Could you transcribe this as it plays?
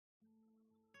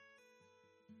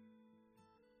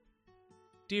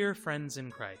Dear friends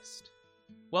in Christ,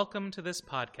 welcome to this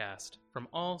podcast from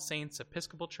All Saints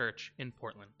Episcopal Church in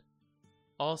Portland.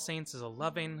 All Saints is a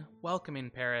loving, welcoming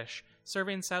parish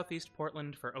serving Southeast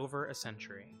Portland for over a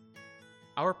century.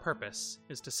 Our purpose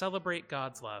is to celebrate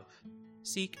God's love,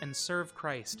 seek and serve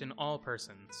Christ in all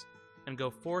persons, and go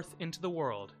forth into the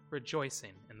world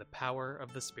rejoicing in the power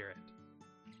of the Spirit.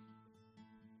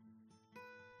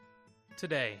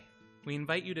 Today, we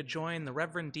invite you to join the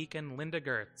Reverend Deacon Linda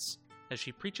Goertz as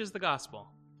she preaches the gospel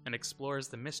and explores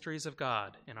the mysteries of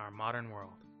God in our modern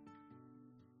world.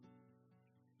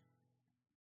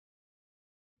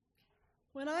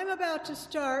 When I'm about to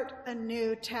start a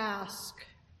new task,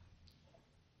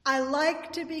 I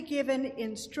like to be given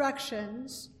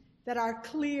instructions that are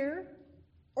clear,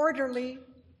 orderly,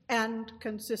 and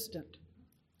consistent.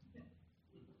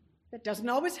 That doesn't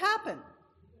always happen.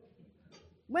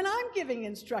 When I'm giving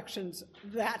instructions,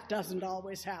 that doesn't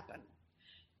always happen.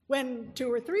 When 2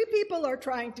 or 3 people are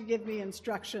trying to give me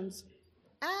instructions,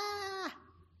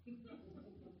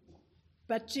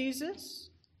 But Jesus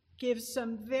gives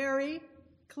some very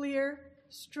clear,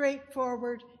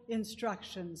 straightforward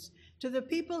instructions to the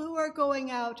people who are going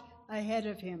out ahead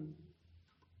of him.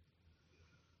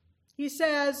 He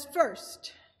says,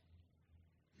 first,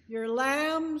 you're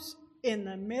lambs in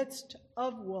the midst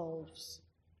of wolves.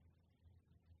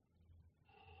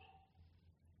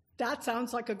 That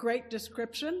sounds like a great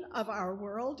description of our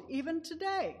world even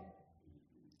today.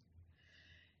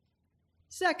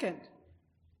 Second,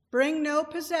 bring no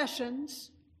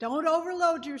possessions. Don't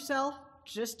overload yourself,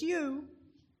 just you.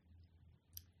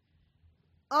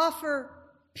 Offer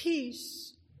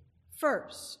peace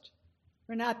first.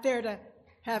 We're not there to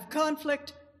have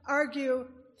conflict, argue,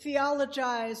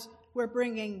 theologize. We're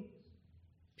bringing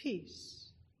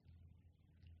peace.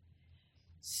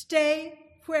 Stay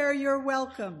where you're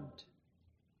welcomed.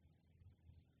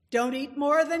 Don't eat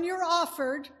more than you're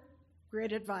offered.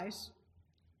 Great advice.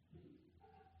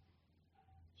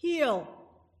 Heal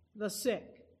the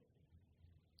sick.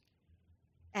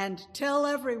 And tell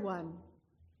everyone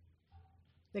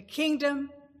the kingdom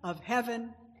of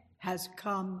heaven has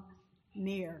come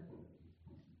near.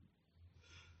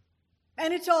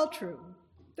 And it's all true.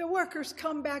 The workers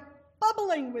come back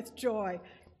bubbling with joy.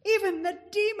 Even the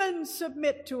demons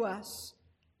submit to us.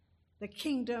 The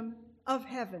kingdom of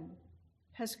heaven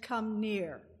has come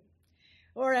near.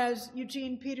 Or as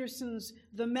Eugene Peterson's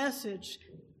The Message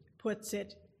puts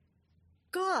it,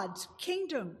 God's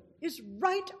kingdom is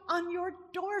right on your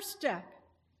doorstep.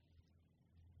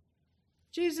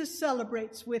 Jesus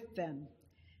celebrates with them,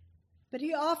 but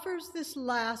he offers this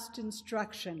last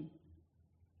instruction.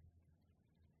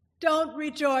 Don't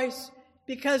rejoice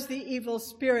because the evil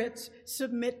spirits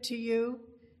submit to you.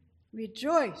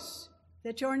 Rejoice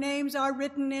that your names are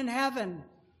written in heaven.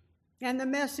 And the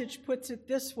Message puts it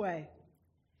this way: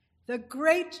 the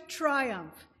great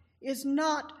triumph is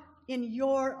not in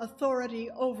your authority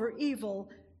over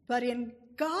evil, but in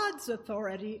God's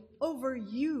authority over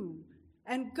you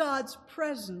and God's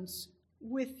presence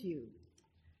with you.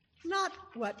 Not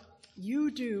what you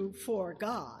do for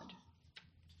God,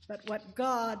 but what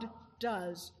God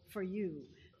does for you.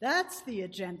 That's the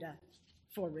agenda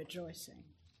for rejoicing.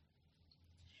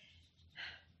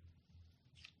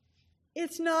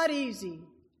 It's not easy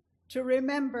to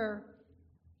remember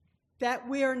that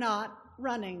we're not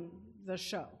running the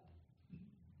show.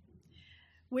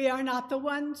 We are not the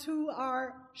ones who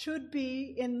should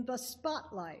be in the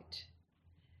spotlight.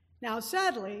 Now,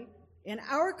 sadly, in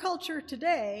our culture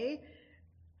today,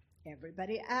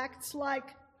 everybody acts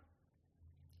like,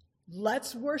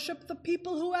 let's worship the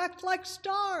people who act like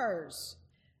stars,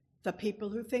 the people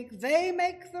who think they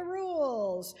make the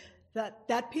rules,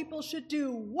 that people should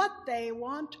do what they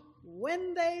want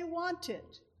when they want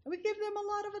it. And we give them a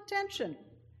lot of attention.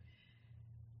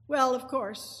 Well, of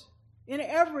course, in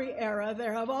every era,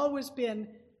 there have always been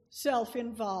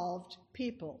self-involved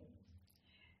people,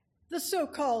 the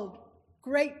so-called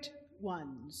great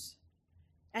ones.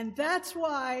 And that's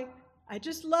why I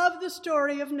just love the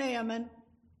story of Naaman,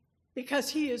 because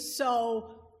he is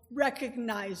so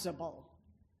recognizable.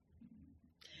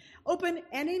 Open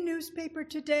any newspaper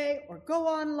today or go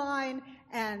online,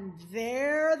 and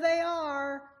there they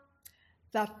are.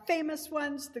 The famous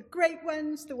ones, the great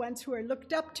ones, the ones who are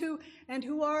looked up to, and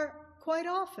who are quite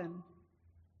often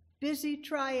busy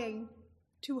trying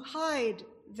to hide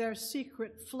their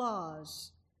secret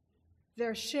flaws,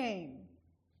 their shame,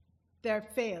 their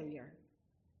failure.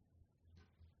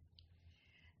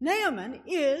 Naaman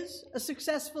is a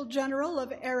successful general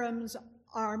of Aram's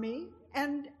army,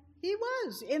 and he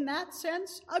was, in that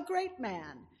sense, a great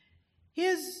man.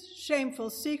 His shameful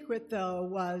secret, though,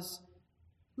 was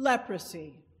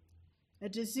leprosy, a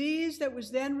disease that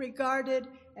was then regarded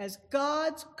as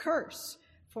God's curse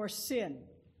for sin,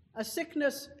 a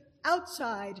sickness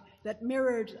outside that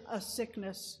mirrored a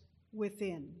sickness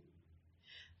within.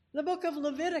 The book of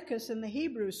Leviticus in the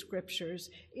Hebrew scriptures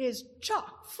is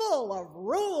chock full of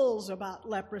rules about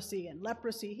leprosy, and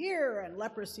leprosy here and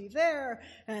leprosy there,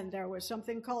 and there was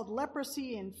something called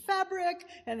leprosy in fabric,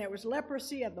 and there was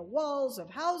leprosy at the walls of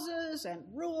houses, and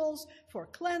rules for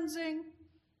cleansing.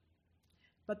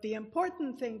 But the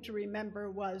important thing to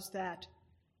remember was that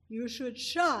you should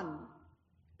shun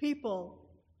people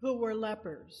who were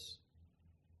lepers.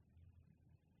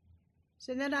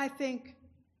 So then I think,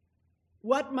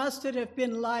 what must it have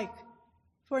been like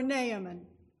for Naaman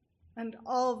and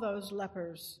all those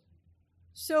lepers,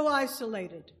 so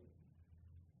isolated,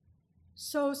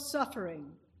 so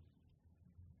suffering,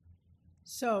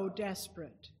 so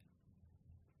desperate?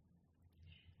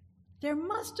 There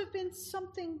must have been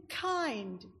something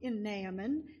kind in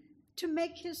Naaman to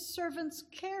make his servants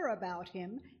care about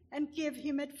him and give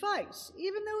him advice,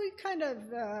 even though he kind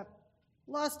of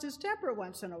lost his temper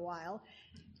once in a while.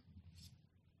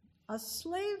 A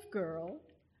slave girl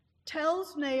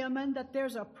tells Naaman that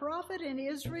there's a prophet in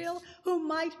Israel who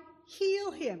might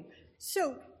heal him.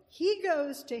 So he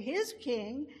goes to his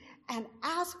king and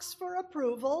asks for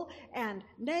approval, and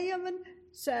Naaman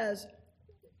says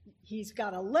he's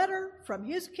got a letter from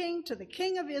his king to the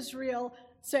king of Israel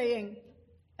saying,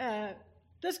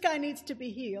 this guy needs to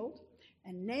be healed.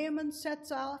 And Naaman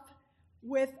sets off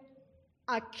with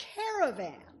a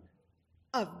caravan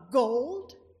of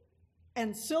gold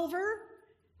and silver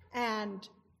and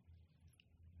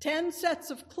 10 sets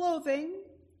of clothing.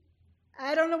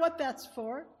 I don't know what that's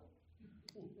for.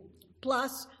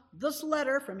 Plus this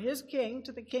letter from his king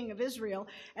to the king of Israel.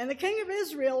 And the king of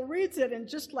Israel reads it and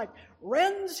just like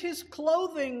rends his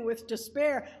clothing with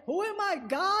despair. Who am I,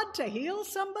 God, to heal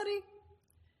somebody?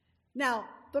 Now,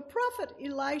 the prophet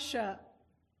Elisha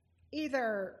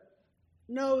either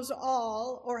knows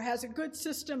all or has a good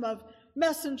system of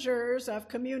messengers of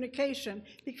communication,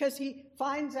 because he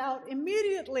finds out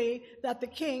immediately that the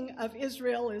king of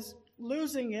Israel is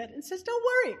losing it and says, don't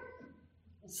worry,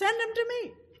 send him to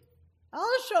me.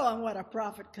 I'll show him what a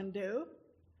prophet can do.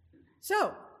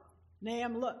 So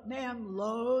Naaman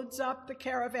loads up the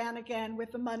caravan again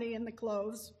with the money and the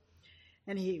clothes,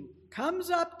 and he comes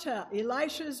up to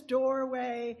Elisha's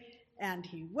doorway and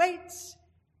he waits.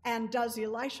 And does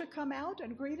Elisha come out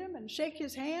and greet him and shake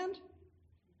his hand?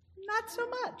 Not so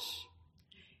much.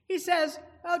 He says,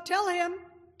 oh, tell him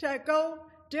to go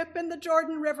dip in the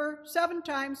Jordan River 7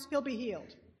 times, he'll be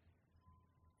healed.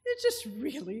 It just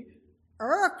really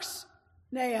irks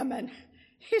Naaman.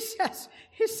 He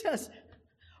says,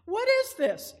 what is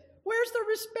this? Where's the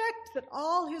respect that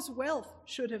all his wealth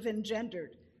should have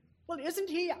engendered? Well, isn't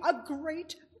he a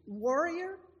great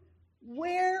warrior?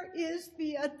 Where is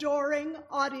the adoring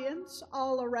audience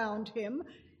all around him?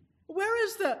 Where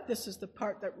is this is the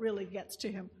part that really gets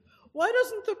to him. Why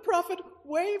doesn't the prophet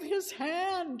wave his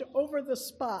hand over the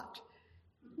spot?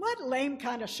 What lame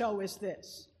kind of show is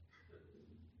this?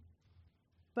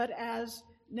 But as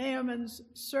Naaman's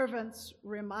servants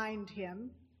remind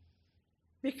him,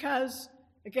 because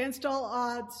against all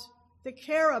odds they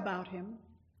care about him,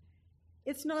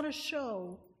 it's not a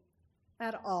show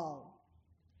at all.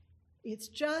 It's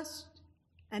just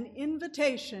an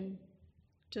invitation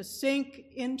to sink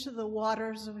into the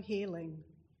waters of healing.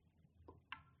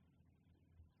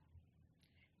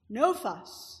 No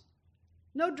fuss,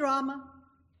 no drama,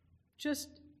 just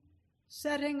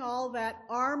setting all that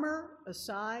armor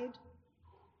aside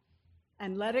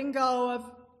and letting go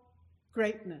of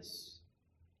greatness,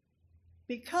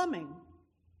 becoming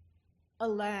a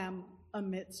lamb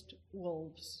amidst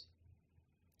wolves.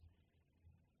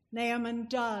 Naaman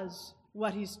does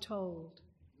what he's told.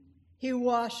 He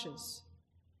washes.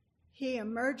 He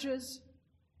emerges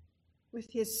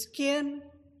with his skin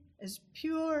as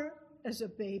pure as a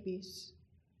baby's.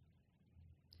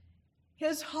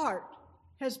 His heart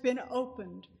has been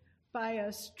opened by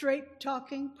a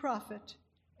straight-talking prophet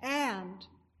and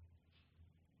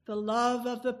the love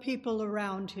of the people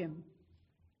around him.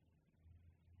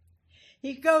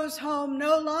 He goes home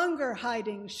no longer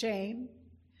hiding shame,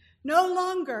 no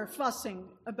longer fussing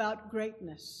about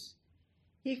greatness.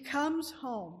 He comes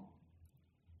home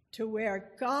to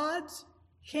where God's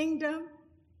kingdom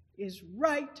is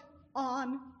right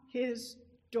on his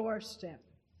doorstep,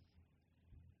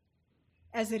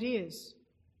 as it is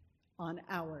on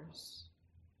ours.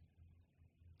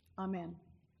 Amen.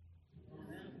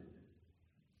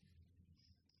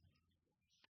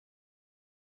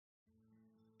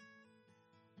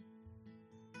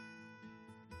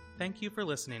 Thank you for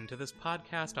listening to this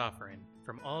podcast offering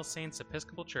from All Saints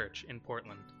Episcopal Church in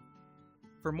Portland.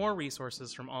 For more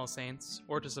resources from All Saints,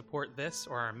 or to support this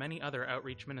or our many other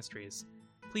outreach ministries,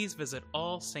 please visit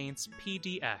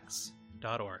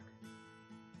allsaintspdx.org.